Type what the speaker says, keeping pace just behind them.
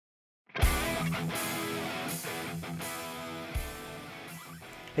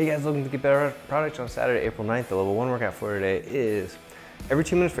Hey guys, welcome to Get Better Products on Saturday, April 9th. The level 1 workout for today is every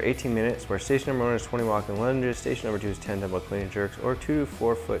 2 minutes for 18 minutes, where station number 1 is 20 walking lunges, station number 2 is 10 dumbbell clean and jerks, or 2 to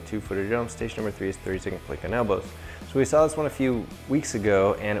 4 foot 2-footed jumps. Station number 3 is 30-second plank on elbows. So we saw this one a few weeks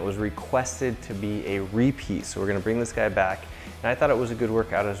ago and it was requested to be a repeat. So we're gonna bring this guy back. And I thought it was a good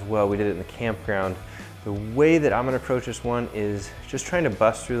workout as well. We did it in the campground. The way that I'm gonna approach this one is just trying to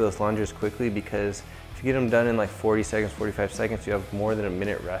bust through those lunges quickly, because if you get them done in like 40 seconds, 45 seconds, you have more than a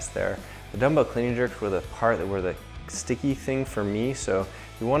minute rest there. The dumbbell clean and jerks were the part that were the sticky thing for me, so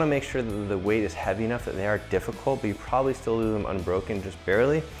you want to make sure that the weight is heavy enough that they are difficult, but you probably still do them unbroken, just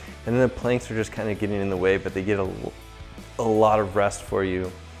barely. And then the planks are just kind of getting in the way, but they get a lot of rest for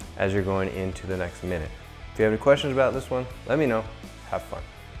you as you're going into the next minute. If you have any questions about this one, let me know. Have fun.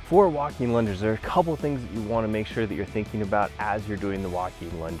 For walking lunges, there are a couple things that you want to make sure that you're thinking about as you're doing the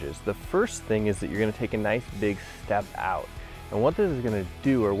walking lunges. The first thing is that you're going to take a nice big step out. And what this is going to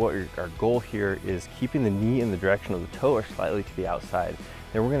do, or what our goal here, is keeping the knee in the direction of the toe or slightly to the outside.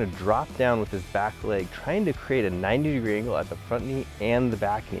 Then we're going to drop down with this back leg, trying to create a 90-degree angle at the front knee and the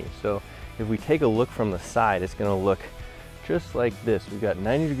back knee. So if we take a look from the side, it's going to look just like this. We've got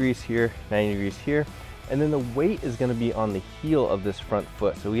 90 degrees here, 90 degrees here. And then the weight is going to be on the heel of this front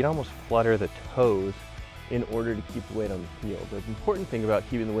foot. So we'd almost flutter the toes in order to keep the weight on the heel. The important thing about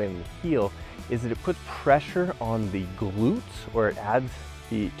keeping the weight on the heel is that it puts pressure on the glutes, or it adds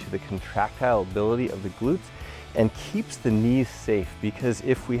to the contractile ability of the glutes, and keeps the knees safe. Because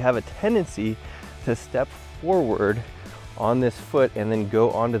if we have a tendency to step forward on this foot and then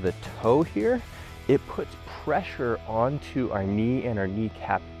go onto the toe here, it puts pressure onto our knee and our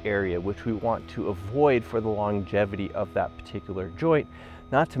kneecap area, which we want to avoid for the longevity of that particular joint.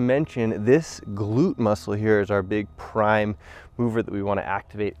 Not to mention, this glute muscle here is our big prime mover that we want to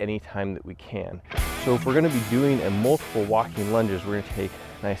activate anytime that we can. So if we're going to be doing a multiple walking lunges, we're going to take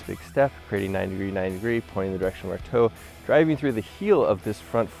a nice big step, creating 90 degree, 90 degree, pointing the direction of our toe, driving through the heel of this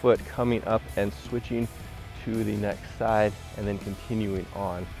front foot, coming up and switching to the next side, and then continuing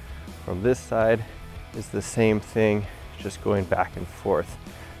on. From this side is the same thing, just going back and forth.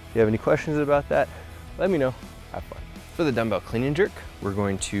 If you have any questions about that, let me know. Have fun. For the dumbbell clean and jerk, we're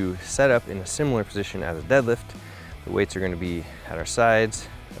going to set up in a similar position as a deadlift. The weights are going to be at our sides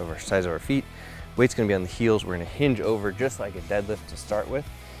of our feet. Weight's going to be on the heels. We're going to hinge over just like a deadlift to start with,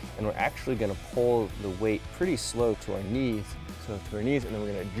 and we're actually going to pull the weight pretty slow to our knees. So to our knees, and then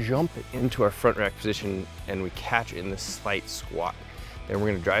we're going to jump it into our front rack position, and we catch in this slight squat. Then we're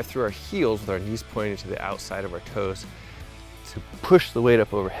going to drive through our heels with our knees pointing to the outside of our toes to push the weight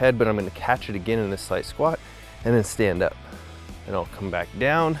up overhead, but I'm going to catch it again in this slight squat and then stand up. And I'll come back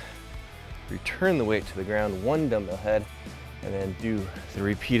down, return the weight to the ground, one dumbbell head, and then do the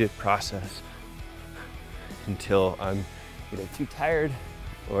repeated process until I'm either too tired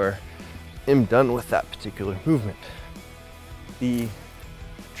or am done with that particular movement. The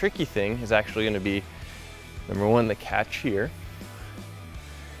tricky thing is actually going to be, number one, the catch here.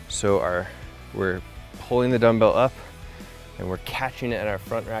 So we're pulling the dumbbell up and we're catching it at our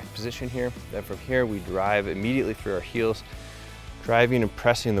front rack position here. Then from here, we drive immediately through our heels, driving and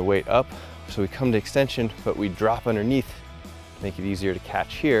pressing the weight up. So we come to extension, but we drop underneath to make it easier to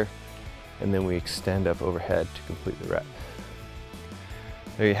catch here. And then we extend up overhead to complete the rep.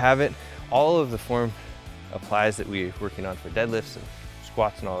 There you have it. All of the form applies that we're working on for deadlifts and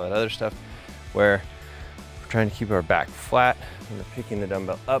squats and all that other stuff, where we're trying to keep our back flat, and we're picking the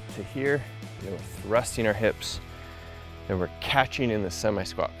dumbbell up to here, and then we're thrusting our hips, and we're catching in the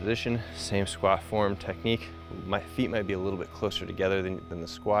semi-squat position. Same squat form technique. My feet might be a little bit closer together than the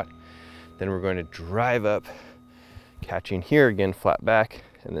squat. Then we're going to drive up, catching here again, flat back,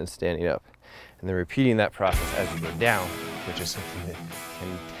 and then standing up. And then repeating that process as you go down, which is something that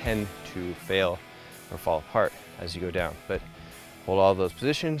can tend to fail or fall apart as you go down. But hold all those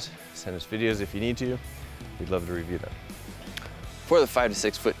positions, send us videos if you need to. We'd love to review them. For the 5 to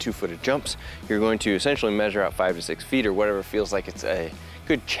 6 foot 2-footed jumps, you're going to essentially measure out 5 to 6 feet or whatever feels like it's a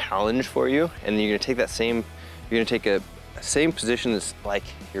good challenge for you. And then you're gonna take that same, same position that's like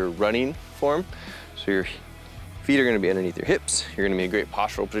your running form. So your feet are gonna be underneath your hips. You're gonna be in a great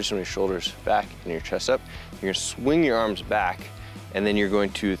postural position with your shoulders back and your chest up. You're gonna swing your arms back, and then you're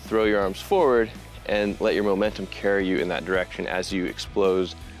going to throw your arms forward and let your momentum carry you in that direction as you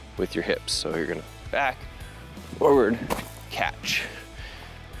explode with your hips. So you're gonna back, forward, catch,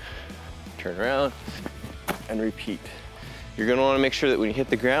 turn around, and repeat. You're gonna wanna make sure that when you hit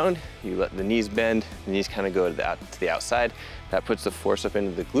the ground, you let the knees bend, the knees kind of go to the outside. That puts the force up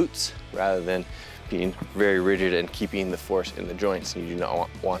into the glutes rather than being very rigid and keeping the force in the joints, and you do not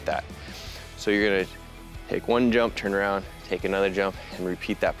want that. So you're gonna take one jump, turn around, take another jump, and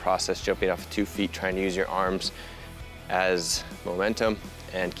repeat that process, jumping off of 2 feet, trying to use your arms as momentum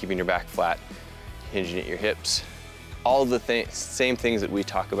and keeping your back flat, hinging at your hips. All of the same things that we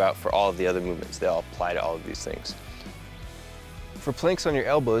talk about for all of the other movements, they all apply to all of these things. For planks on your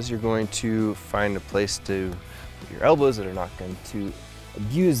elbows, you're going to find a place to put your elbows that are not going to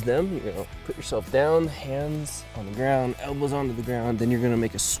abuse them. You're gonna put yourself down, hands on the ground, elbows onto the ground. Then you're gonna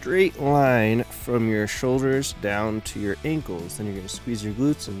make a straight line from your shoulders down to your ankles. Then you're gonna squeeze your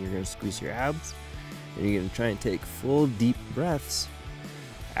glutes and you're gonna squeeze your abs. And you're gonna try and take full deep breaths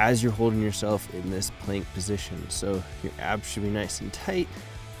as you're holding yourself in this plank position. So your abs should be nice and tight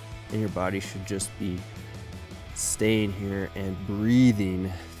and your body should just be staying here and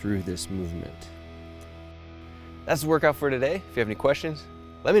breathing through this movement. That's the workout for today. If you have any questions,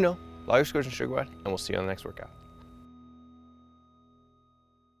 let me know. Log your scores and sugar and we'll see you on the next workout.